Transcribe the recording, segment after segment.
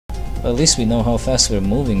At least we know how fast we're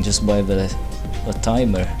moving just by the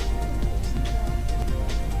timer.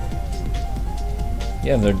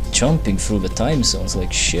 Yeah, we're jumping through the time zones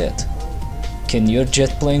like shit. Can your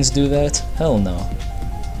jet planes do that? Hell no.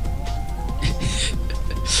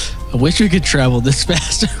 I wish we could travel this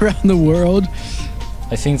fast around the world.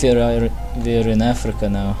 I think they're in Africa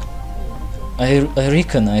now. I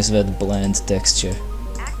recognize that bland texture.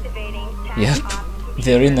 Yep,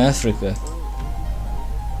 they're in Africa.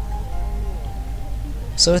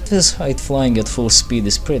 So at this height, flying at full speed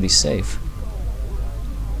is pretty safe.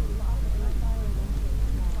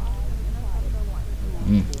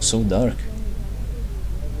 So dark.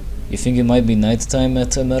 You think it might be nighttime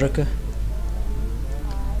at America?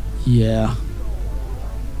 Yeah.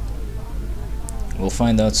 We'll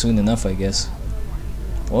find out soon enough, I guess.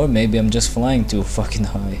 Or maybe I'm just flying too fucking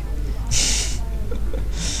high.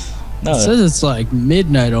 No. It says it's like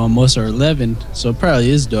midnight almost, or 11, so it probably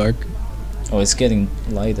is dark. Oh, it's getting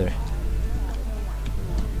lighter.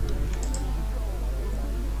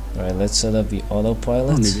 Alright, let's set up the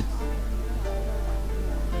autopilot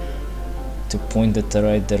to point it the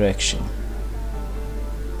right direction.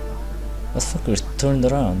 That fucker turned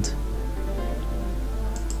around.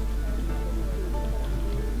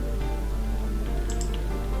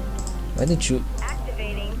 Why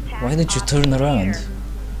did you turn around?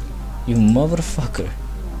 You motherfucker.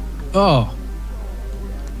 Oh.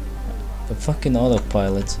 The fucking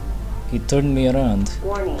autopilot. He turned me around.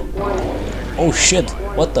 Oh shit,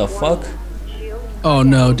 what the fuck? Oh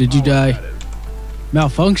no, did you die?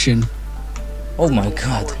 Malfunction. Oh my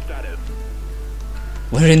god.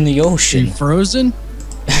 We're in the Are ocean. you frozen?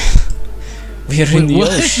 We're in the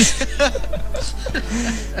ocean.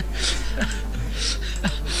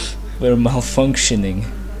 We're malfunctioning.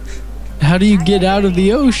 How do you get out of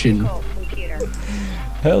the ocean?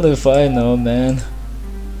 Hell if I know, man.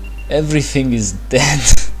 Everything is dead.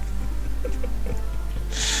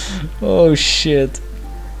 Oh shit.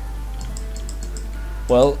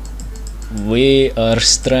 Well, we are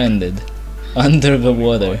stranded under the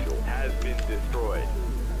water.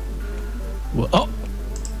 Oh.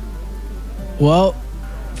 Well,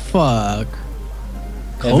 fuck.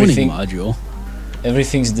 Cloning module.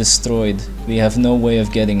 Everything's destroyed. We have no way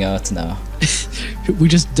of getting out now. We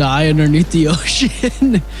just die underneath the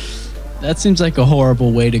ocean. That seems like a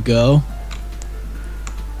horrible way to go.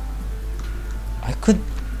 I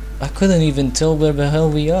couldn't even tell where the hell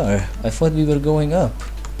we are. I thought we were going up,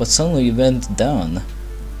 but suddenly we went down.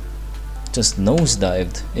 Just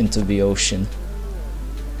nosedived into the ocean.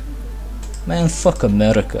 Man, fuck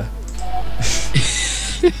America.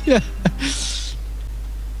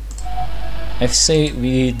 I say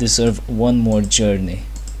we deserve one more journey.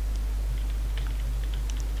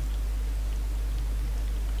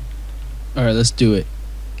 Alright, let's do it.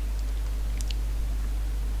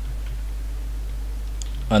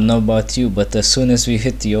 I don't know about you, but as soon as we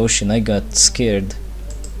hit the ocean, I got scared.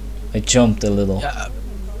 I jumped a little.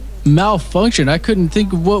 Malfunction? I couldn't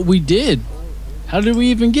think of what we did. How did we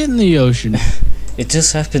even get in the ocean? It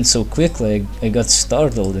just happened so quickly, I got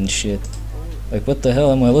startled and shit. Like, what the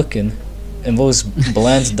hell am I looking? And those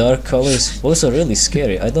bland dark colors, those are really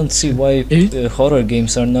scary. I don't see why horror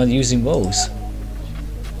games are not using those.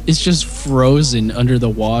 It's just frozen under the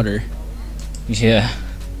water. Yeah.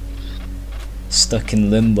 Stuck in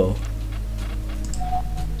limbo.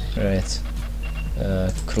 Right.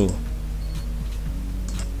 Crew.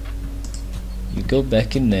 You go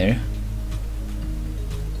back in there.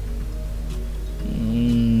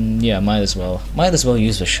 Yeah, might as well. Might as well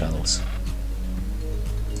use the shuttles.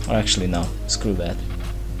 Or actually no, screw that.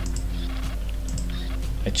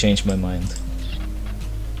 I changed my mind.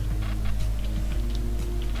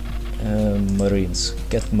 Marines.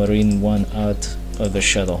 Get Marine 1 out of the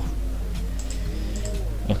shuttle.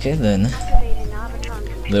 Okay then.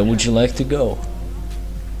 Where would you like to go?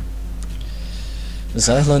 This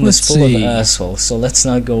island is full of assholes, so let's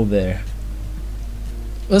not go there.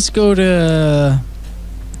 Let's go to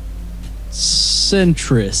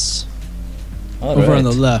Centris. Over on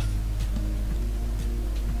the left.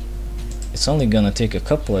 It's only gonna take a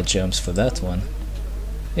couple of jumps for that one.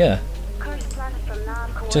 Yeah.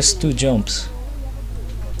 Just 2 jumps.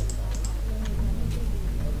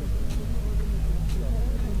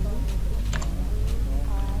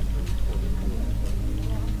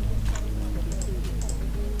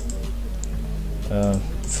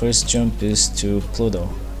 First jump is to Pluto.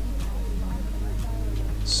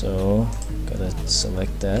 So, gotta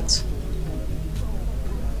select that.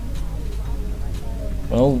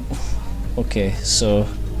 Well, okay, so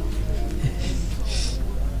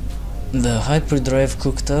The hyperdrive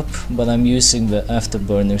cooked up, but I'm using the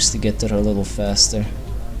afterburners to get there a little faster.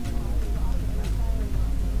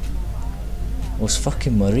 Those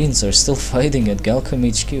fucking Marines are still fighting at Galcom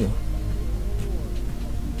HQ.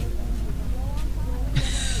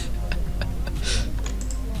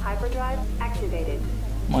 Hyperdrive activated.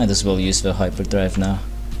 Might as well use the hyperdrive now.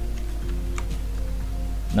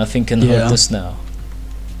 Nothing can hurt us now.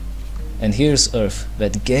 And here's Earth,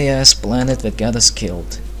 that gay-ass planet that got us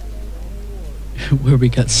killed. Where we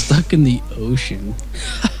got stuck in the ocean.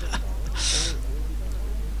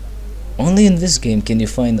 Only in this game can you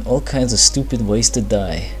find all kinds of stupid ways to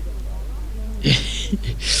die.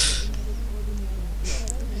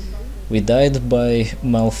 We died by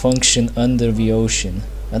malfunction under the ocean.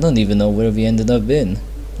 I don't even know where we ended up in.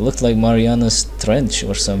 It looked like Mariana's Trench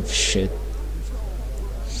or some shit.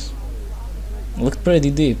 It looked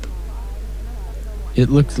pretty deep. It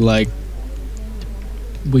looked like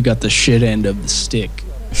we got the shit end of the stick.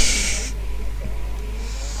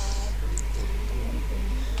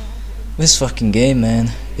 This fucking game,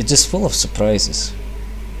 man, it's just full of surprises.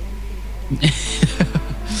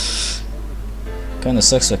 Kinda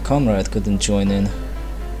sucks that Comrade couldn't join in.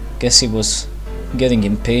 Guess he was getting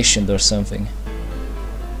impatient or something.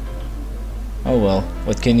 Oh well,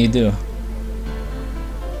 what can you do?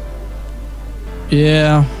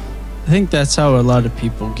 Yeah, I think that's how a lot of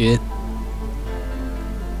people get.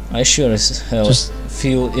 I sure as hell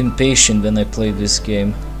feel impatient when I play this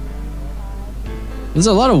game. There's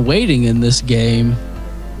a lot of waiting in this game.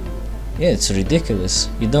 Yeah, it's ridiculous.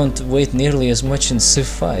 You don't wait nearly as much in Civ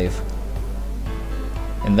 5.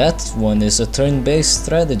 And that one is a turn-based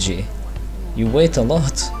strategy. You wait a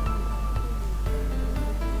lot.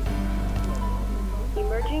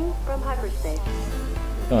 Emerging from hyperspace.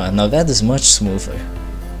 Oh, now that is much smoother.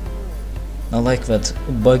 Not like that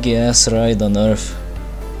buggy ass ride on Earth.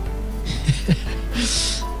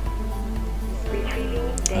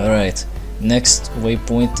 Alright, next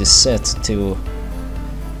waypoint is set to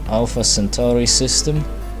Alpha Centauri system,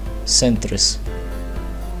 Centris.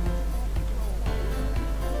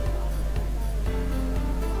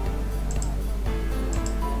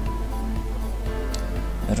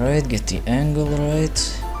 Alright, get the angle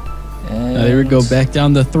right. And There we go, back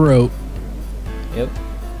down the throat. Yep.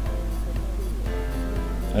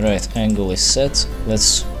 Alright, angle is set.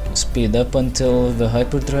 Let's speed up until the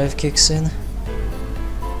hyperdrive kicks in.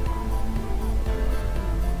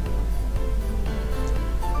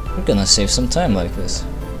 We're gonna save some time like this.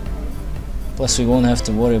 Plus we won't have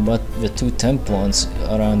to worry about the two Templons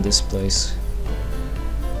around this place.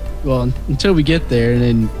 Well, until we get there, and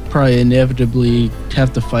then probably inevitably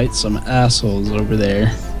have to fight some assholes over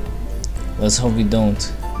there. Let's hope we don't.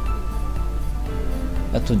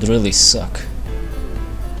 That would really suck.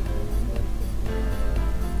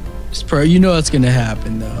 You know it's gonna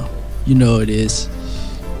happen, though. You know it is.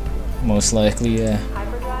 Most likely, yeah.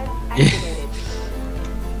 Hyperdrive activated.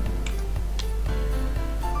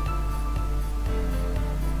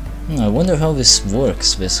 I wonder how this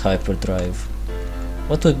works, this hyperdrive.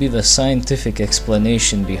 What would be the scientific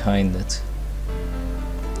explanation behind it?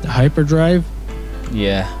 The hyperdrive?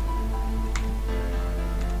 Yeah.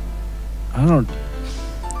 I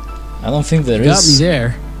don't think there got me is.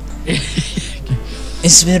 there.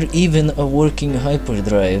 Is there even a working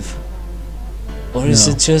hyperdrive? Or is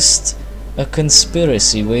No. it just a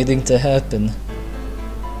conspiracy waiting to happen?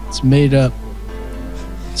 It's made up.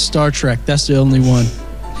 Star Trek, that's the only one.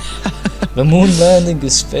 The moon landing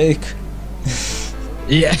is fake.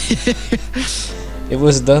 Yeah. It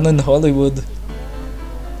was done in Hollywood.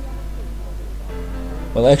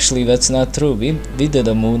 Well, actually, that's not true. We did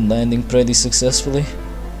a moon landing pretty successfully.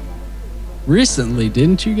 Recently,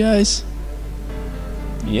 didn't you guys?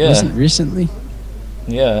 Yeah, Wasn't recently?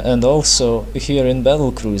 yeah, and also here in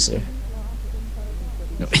Battlecruiser.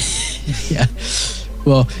 No. Yeah.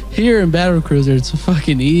 Well, here in Battlecruiser, it's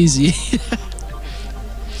fucking easy.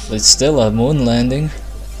 It's still a moon landing.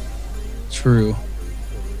 True.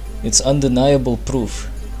 It's undeniable proof.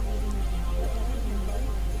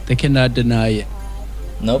 They cannot deny it.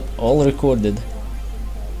 Nope, all recorded.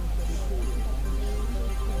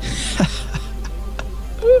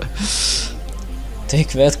 Take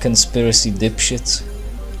that, conspiracy dipshits.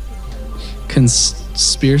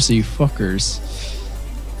 Conspiracy fuckers.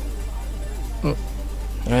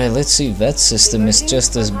 Right, let's see, that system is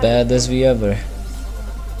just as bad as the other.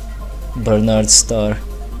 Bernard Star.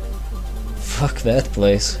 Fuck that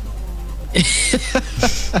place.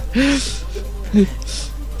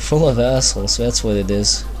 Full of assholes, that's what it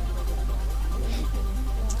is.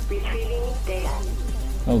 Retrieving data.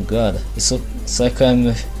 Oh god, it's like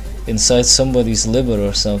I'm inside somebody's liver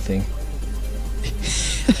or something.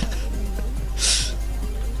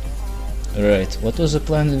 Right, what was the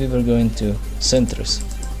plan that we were going to? Centris.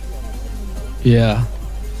 Yeah.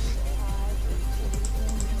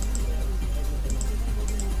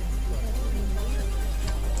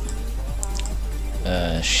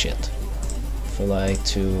 Shit. Fly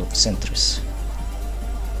to Centris.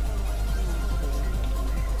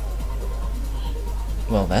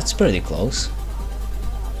 Well, that's pretty close.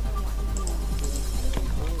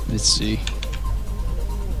 Let's see.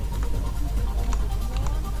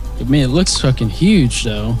 I mean, it looks fucking huge,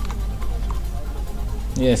 though.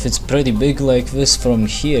 Yeah, if it's pretty big like this from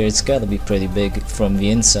here, it's gotta be pretty big from the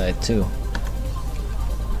inside too.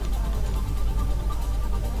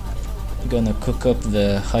 Gonna cook up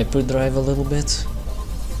the hyperdrive a little bit.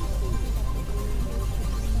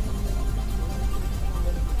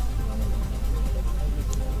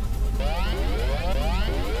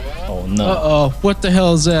 Oh no. Uh-oh, what the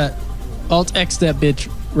hell is that? Alt X that bitch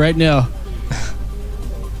right now.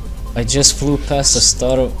 I just flew past a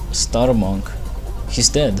star monk. He's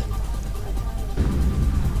dead.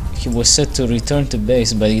 He was set to return to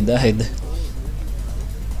base, but he died.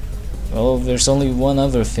 Well, there's only one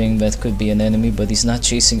other thing that could be an enemy, but he's not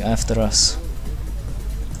chasing after us.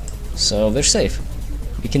 So we're safe.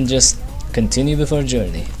 We can just continue with our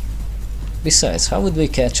journey. Besides, how would they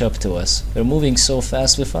catch up to us? They're moving so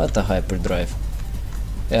fast without the hyperdrive.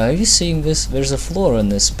 Yeah, are you seeing this? There's a floor in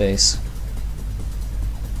this space.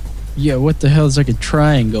 Yeah, what the hell is like a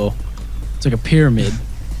triangle? It's like a pyramid.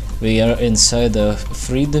 We are inside a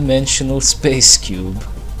three-dimensional space cube.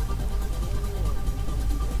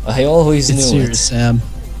 I always It's knew Serious it. Sam.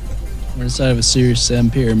 We're inside of a Serious Sam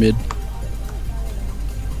pyramid.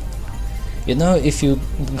 You know, if you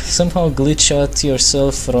somehow glitch out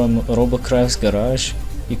yourself from Robocraft's garage,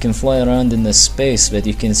 you can fly around in a space that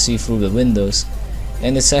you can see through the windows.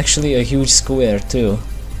 And it's actually a huge square too.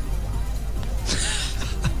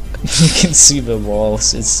 You can see the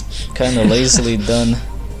walls, it's kinda lazily done.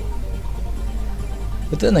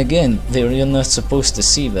 But then again, you're not supposed to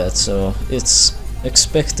see that, so it's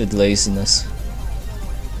expected laziness.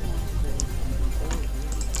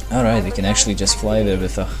 Alright, we can actually just fly there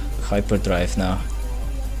with a hyperdrive now.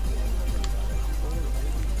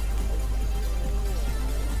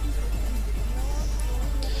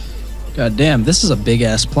 God damn, this is a big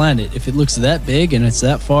ass planet. If it looks that big and it's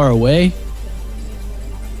that far away.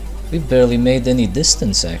 We barely made any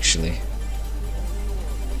distance actually.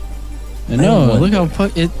 I know, wonder. look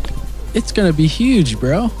how it's gonna be huge,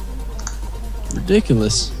 bro.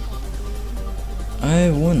 Ridiculous. I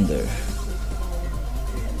wonder.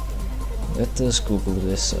 Let us Google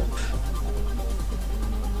this up.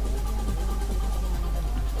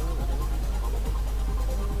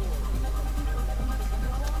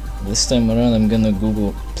 This time around I'm gonna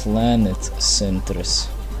Google planet centers.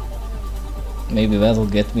 Maybe that'll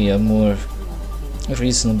get me a more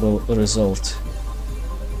reasonable result.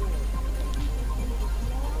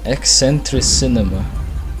 Eccentric cinema.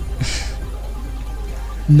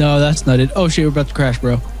 No, that's not it. Oh shit, we're about to crash,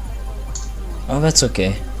 bro. Oh, that's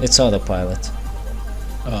okay. It's autopilot.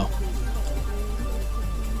 Oh.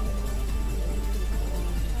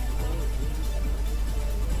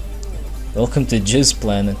 Welcome to Jizz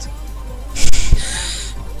Planet.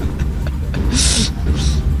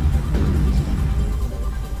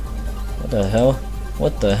 What the hell?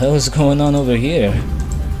 What the hell is going on over here?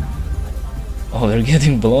 Oh, they're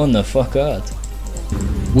getting blown the fuck out.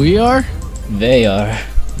 We are? They are.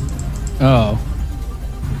 Oh.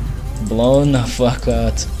 Blown the fuck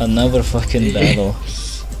out. Another fucking battle.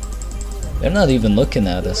 They're not even looking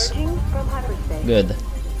at us. Emerging from hyperspace. Good.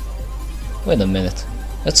 Wait a minute.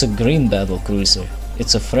 That's a green battlecruiser.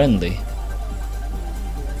 It's a friendly.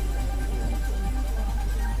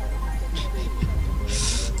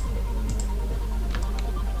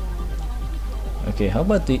 Okay, how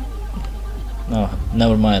about the... No,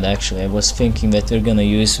 never mind actually. I was thinking that they're gonna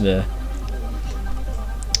use the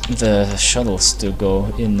shuttles to go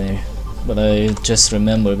in there. But I just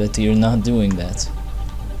remember that you're not doing that.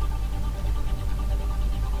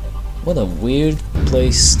 What a weird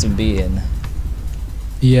place to be in.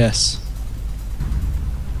 Yes.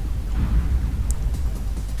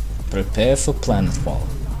 Prepare for planetfall.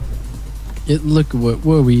 Look, what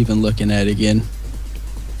are we even looking at again?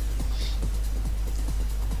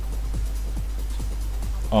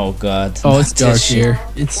 Oh god. Oh, not it's dark this shit. here.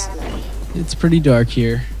 It's pretty dark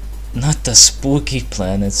here. Not the spooky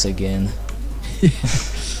planets again.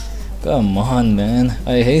 Come on, man.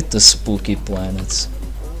 I hate the spooky planets.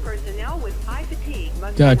 Personnel with high fatigue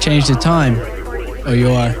must Gotta change the time. Oh,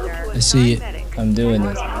 you are. I see it. I'm doing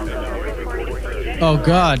it. Oh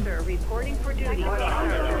god, Reporting for duty.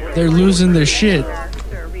 they're losing their shit.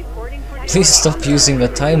 Sir, reporting for Please stop using the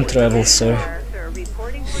time travel, sir.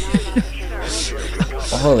 Reporting for sir.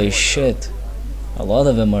 Holy shit. A lot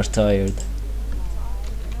of them are tired.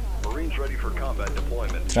 Marines ready for combat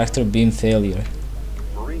deployment. Tractor beam failure.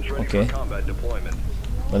 Marines ready Okay. for combat deployment.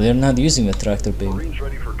 But they're not using the tractor beam. Marines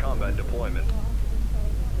ready for combat deployment.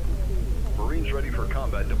 Marines ready for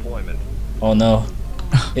combat deployment. Oh no.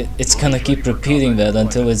 It's gonna keep repeating that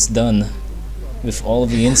until it's done. With all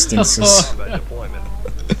the instances. Combat deployment.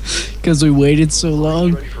 Because we waited so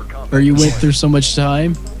long, Ready for combat or you went deployment. through so much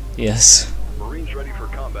time. Yes. Marines ready for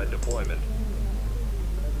combat deployment.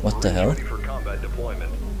 What the hell? Ready for combat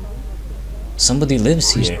deployment. Somebody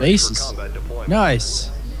lives There's here. bases. Combat deployment. Nice.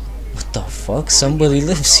 What the fuck? Somebody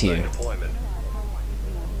lives here. Deployment.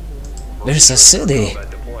 There's a city. Combat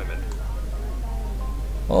deployment.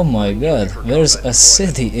 Oh my god. There's a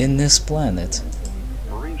city in this planet.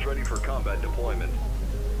 Marines ready for combat deployment.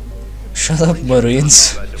 Shut up,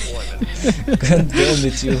 Marines. Combat deployment. God damn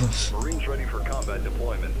it, you. Marines ready for combat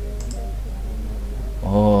deployment.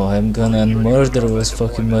 Oh, I'm gonna murder those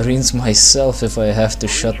fucking Marines myself if I have to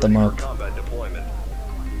shut them up. Combat deployment.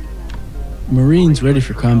 Marines ready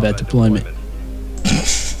for combat deployment.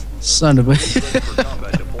 Son of a. For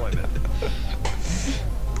combat deployment.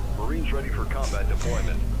 Marines ready for combat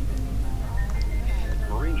deployment.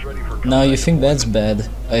 Marines ready for combat Now you think that's bad?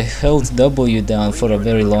 I held W down for a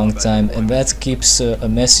very long time and that keeps a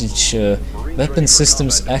message weapon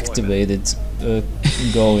systems activated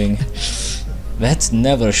going. That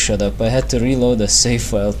never shut up. I had to reload a save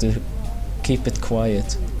file to keep it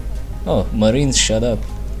quiet. Oh, Marines shut up.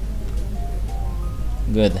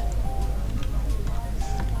 Good.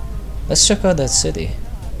 Let's check out that city.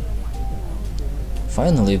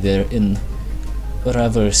 Finally we're in a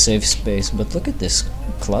rather safe space, but look at this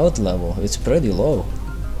cloud level. It's pretty low.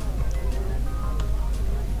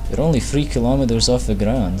 We're only 3 kilometers off the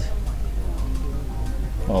ground.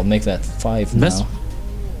 I'll make that 5 That's- now.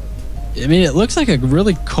 I mean, it looks like a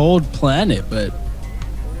really cold planet, but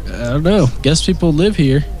I don't know. Guess people live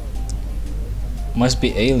here. Must be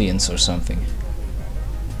aliens or something.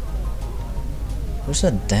 Where's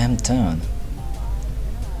that damn town?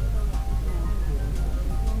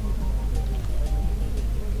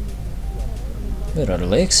 There are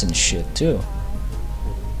lakes and shit too.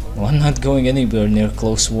 Well, I'm not going anywhere near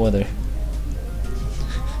close water.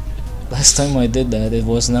 Last time I did that, it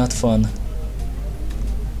was not fun.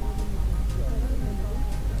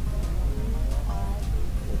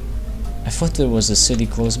 I thought there was a city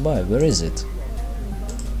close by. Where is it?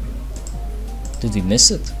 Did we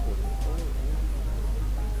miss it?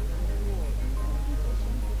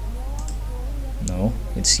 No,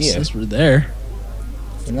 it's here. Since we're there.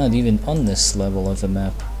 We're not even on this level of the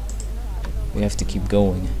map. We have to keep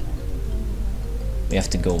going. We have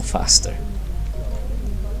to go faster.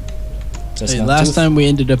 Just Hey, not last too time we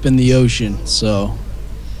ended up in the ocean, so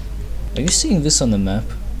Are you seeing this on the map?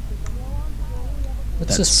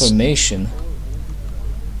 What's this That's- formation?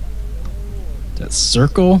 that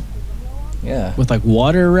circle Yeah, with like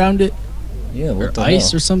water around it, yeah, or what the ice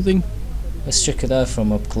hell? or something. Let's check it out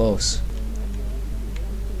from up close.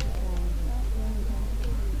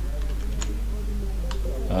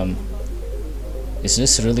 Is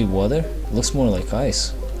this really water? It looks more like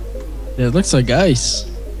ice. It looks like ice.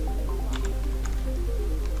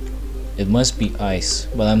 It must be ice,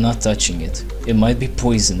 but I'm not touching it. It might be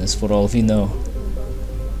poisonous for all we know.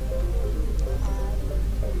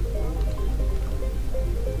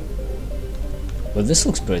 But this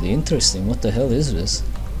looks pretty interesting. What the hell is this?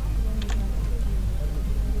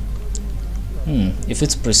 If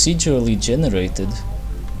it's procedurally generated,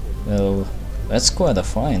 well, that's quite a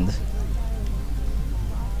find.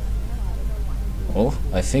 Oh,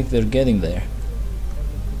 I think they're getting there.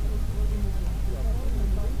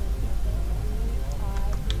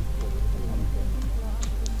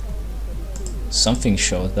 Something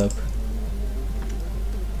showed up.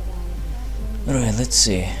 Alright, let's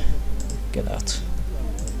see. Get out.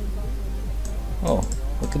 Oh,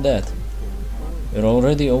 look at that. We're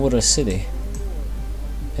already over a city.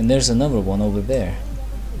 And there's another one over there.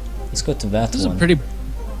 Let's go to that This is one. a pretty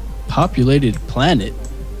populated planet.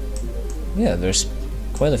 Yeah, there's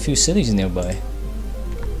quite a few cities nearby.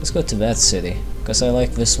 Let's go to that city, because I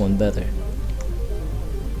like this one better.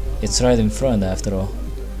 It's right in front after all.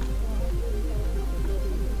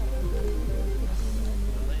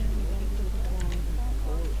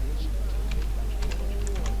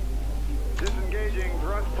 Disengaging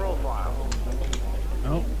thrust profile.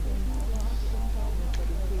 Oh,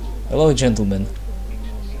 Hello, gentlemen.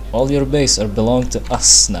 All your base are belong to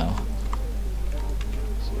us now.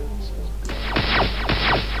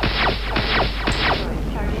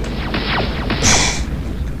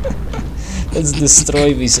 Let's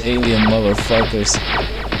destroy these alien motherfuckers.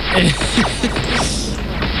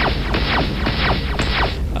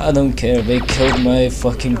 I don't care, they killed my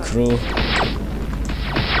fucking crew.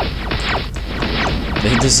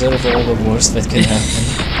 They deserve all the worst that can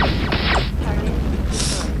happen.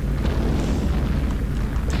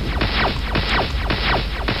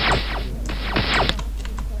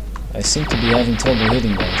 I seem to be having trouble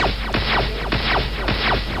hitting that.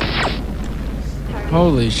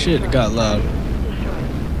 Holy shit, it got loud.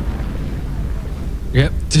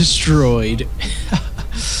 Yep, destroyed.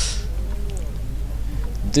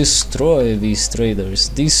 Destroy these traitors,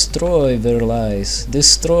 destroy their lies,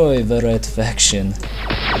 destroy the red faction. Target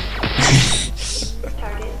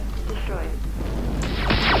destroyed.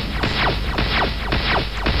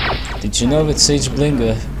 Did you know that Sage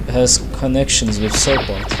Blinga has connections with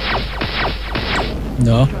Sopot?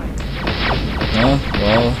 No, No?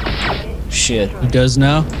 Well, shit. he does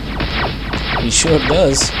now. He sure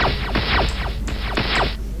does.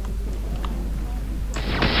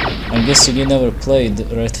 I'm guessing you never played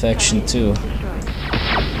Red Faction 2.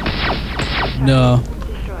 No.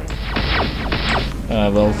 Destroyed.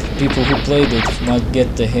 Well, people who played it might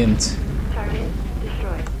get the hint. Target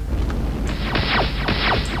destroyed.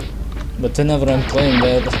 But whenever I'm playing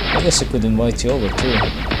that, I guess I could invite you over too.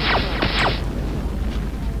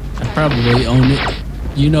 I probably own it.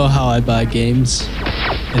 You know how I buy games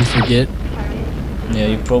and forget. Yeah,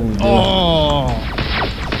 you probably do. Oh,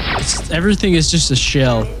 everything is just a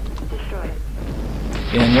shell. Destroyed.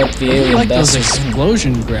 Yeah, and what the I alien like those bastards...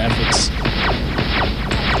 explosion graphics.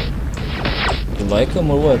 You like them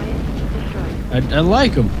or what? Destroyed. I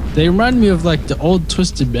like them. They remind me of like the old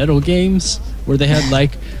Twisted Metal games where they had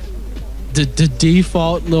like the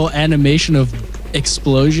default little animation of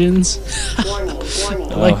explosions. Warning.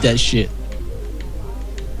 Warning. I like that shit.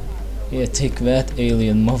 Yeah, take that,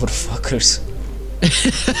 alien motherfuckers.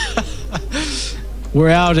 We're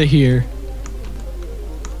out of here.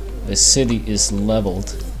 The city is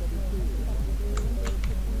leveled.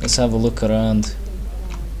 Let's have a look around.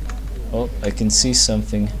 Oh, I can see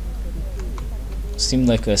something. Seemed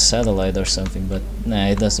like a satellite or something, but nah,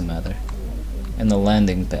 it doesn't matter. And a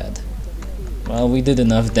landing pad. Well, we did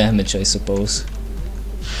enough damage, I suppose.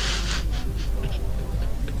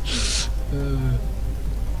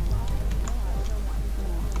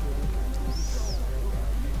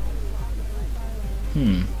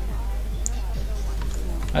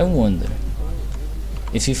 I wonder,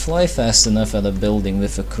 if you fly fast enough at a building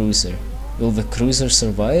with a cruiser, will the cruiser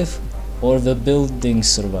survive or the building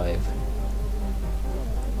survive?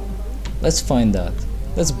 Let's find out.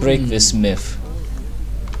 Let's break this myth.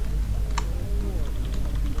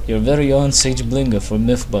 Your very own Sage Blinga for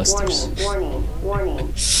Mythbusters. Warning. Warning.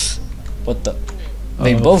 Warning. What the?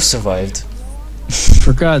 They Oh. both survived.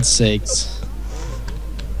 For God's sakes.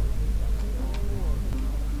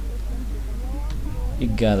 You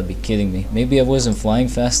gotta be kidding me. Maybe I wasn't flying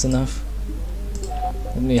fast enough?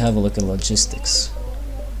 Let me have a look at logistics.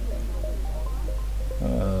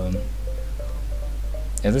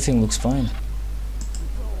 Everything looks fine.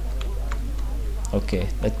 Okay,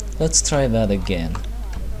 let's try that again.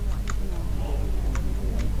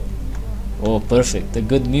 Oh, perfect. The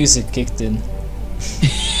good music kicked in.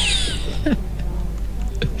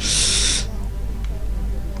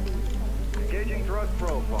 Engaging thrust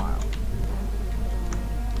profile.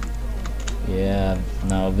 Yeah,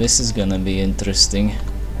 now this is gonna be interesting.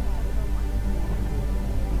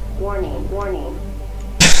 Warning. Warning.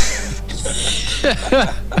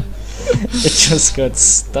 It just got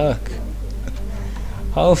stuck.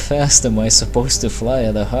 How fast am I supposed to fly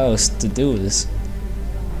at a house to do this?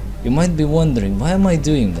 You might be wondering, why am I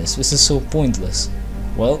doing this? This is so pointless.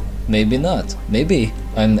 Well, maybe not. Maybe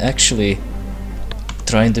I'm actually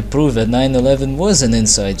trying to prove that 9/11 was an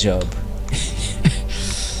inside job.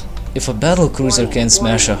 If a battlecruiser can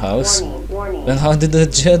smash a house, Warning. Warning. then how did a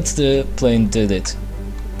jet plane did it?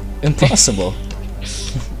 Impossible.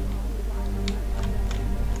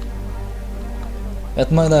 That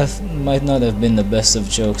might not have been the best of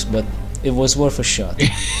jokes, but it was worth a shot.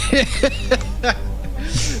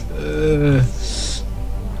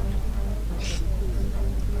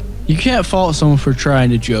 You can't fault someone for trying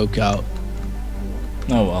to joke out.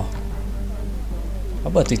 Oh well. How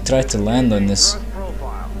about we try to land on this? Thrust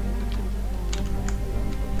profile.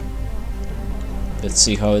 Let's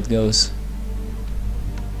see how it goes.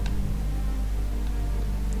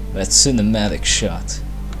 That cinematic shot.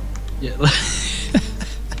 Yeah.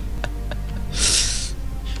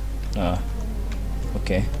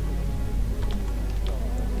 Okay.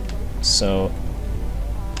 So,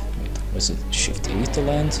 wait, was it Shift E to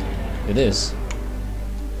land? It is.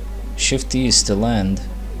 Shift E is to land.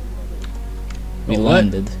 We Oh, what?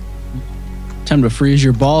 landed. Time to freeze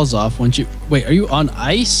your balls off once you. Wait, are you on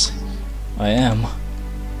ice? I am.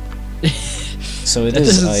 So it That is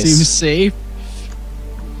doesn't ice. seem safe.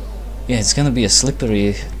 Yeah, it's gonna be a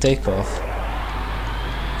slippery takeoff.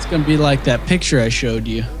 It's gonna be like that picture I showed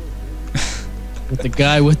you with the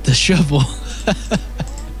guy with the shovel.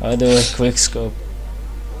 I do a quick scope.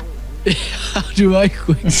 How do I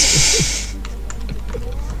quick?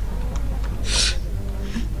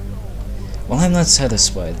 Well, I'm not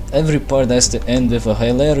satisfied. Every part has to end with a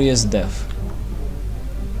hilarious death.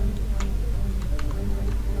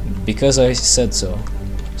 Because I said so.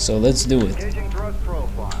 So let's do it. Engaging thrust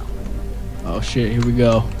profile. Oh shit! Here we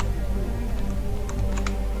go.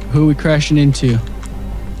 Who are we crashing into?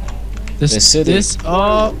 The city. This.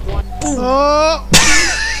 Oh. Oh.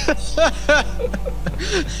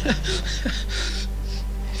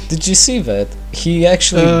 Did you see that? He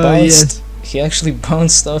actually bounced. He actually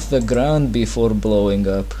bounced off the ground before blowing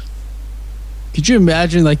up. Could you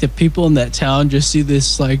imagine, like, the people in that town just see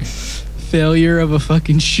this, like, failure of a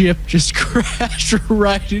fucking ship just crash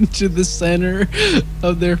right into the center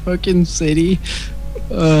of their fucking city?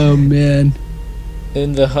 Oh, man.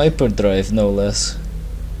 In the hyperdrive, no less.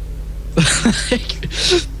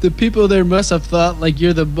 The people there must have thought, like,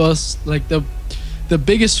 you're the most, like, the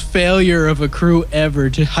biggest failure of a crew ever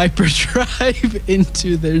to hyperdrive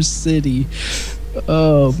into their city.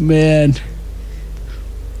 Oh, man.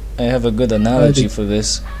 I have a good analogy for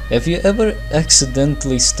this. Have you ever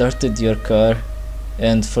accidentally started your car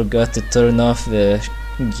and forgot to turn off the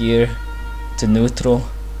gear to neutral?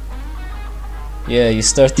 Yeah, you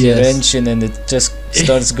start your Yes. engine and it just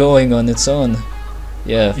starts going on its own.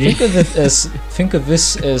 Yeah, think of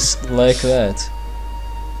this as like that.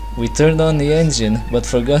 We turned on the engine but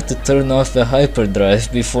forgot to turn off the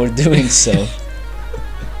hyperdrive before doing so.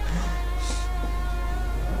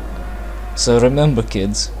 So remember,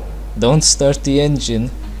 kids, don't start the engine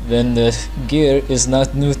when the gear is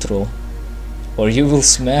not neutral, or you will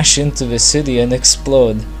smash into the city and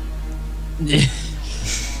explode.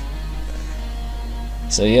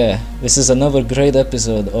 So yeah, this is another great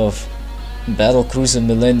episode of Battlecruiser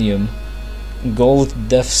Millenium Gold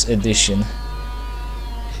Deaths Edition.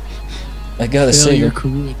 I gotta say, Failure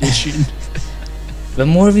crew edition. the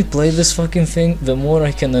more we play this fucking thing, the more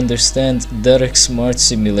I can understand Derek Smart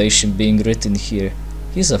simulation being written here.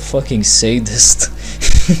 He's a fucking sadist.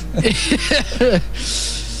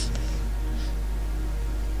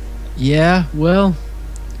 Yeah, well,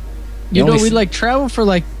 you The know, only we th- like travel for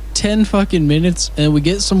like 10 fucking minutes and we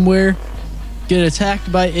get somewhere, get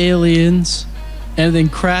attacked by aliens, and then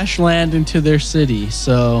crash land into their city.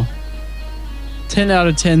 So 10 out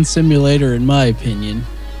of 10 simulator in my opinion.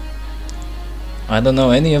 I don't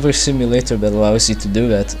know any other simulator that allows you to do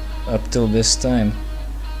that up till this time.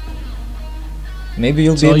 Maybe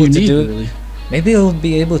you'll That's be all able you to need, do. really. Maybe you'll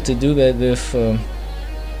be able to do that with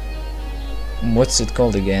what's it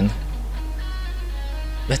called again?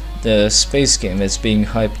 The space game that's being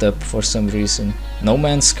hyped up for some reason. No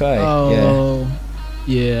Man's Sky. Yeah. Oh,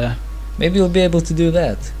 yeah. Maybe you'll be able to do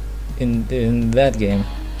that in that game.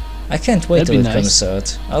 I can't wait That'd till be it nice. comes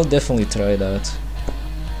out. I'll definitely try it out.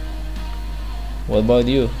 What about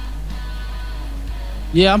you?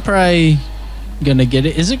 Yeah, I'm probably gonna get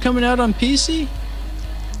it. Is it coming out on PC?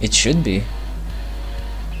 It should be.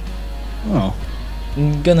 Oh.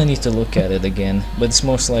 I'm gonna need to look at it again, but it's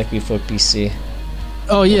most likely for PC.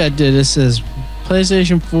 Oh yeah, it did. It says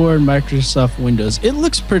PlayStation 4 and Microsoft Windows. It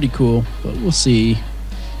looks pretty cool, but we'll see.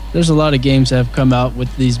 There's a lot of games that have come out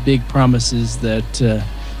with these big promises that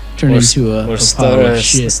turn into a pile of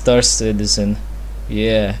shit. Star Citizen.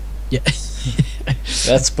 Yeah, Yeah.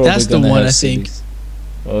 that's probably That's the gonna one, have I think. cities.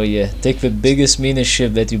 Oh yeah, take the biggest, meanest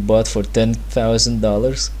ship that you bought for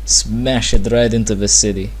 $10,000, smash it right into the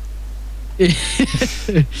city.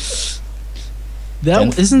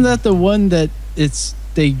 Isn't that the one that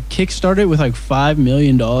they kickstarted with like $5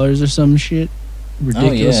 million or some shit?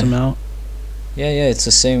 Ridiculous yeah. amount. Yeah, it's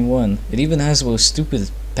the same one. It even has those stupid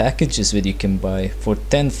packages that you can buy for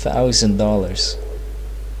 $10,000.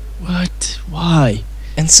 What? Why?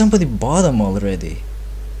 And somebody bought them already.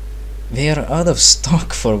 They are out of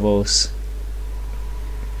stock for those.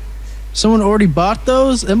 Someone already bought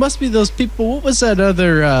those? It must be those people. What was that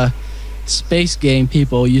other space game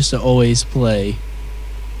people used to always play?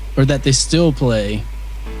 Or that they still play?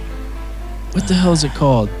 What the hell is it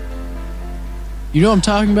called? You know what I'm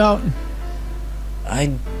talking about?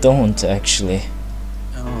 I don't actually.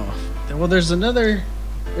 Oh, well, there's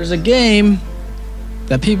a game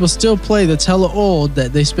that people still play that's hella old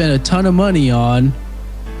that they spent a ton of money on,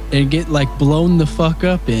 and get like blown the fuck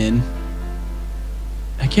up in.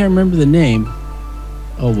 I can't remember the name.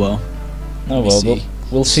 Oh well. Oh well,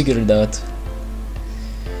 we'll figure it out.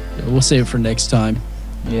 We'll save it for next time.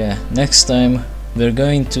 Yeah, next time we're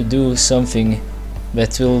going to do something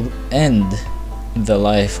that will end the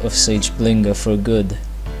life of Sage Blinga for good,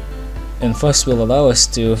 and thus will allow us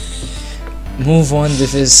to move on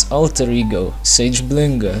with his alter ego, Sage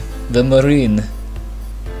Blinga, the Marine.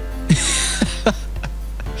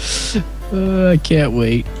 I can't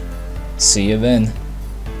wait. See you then.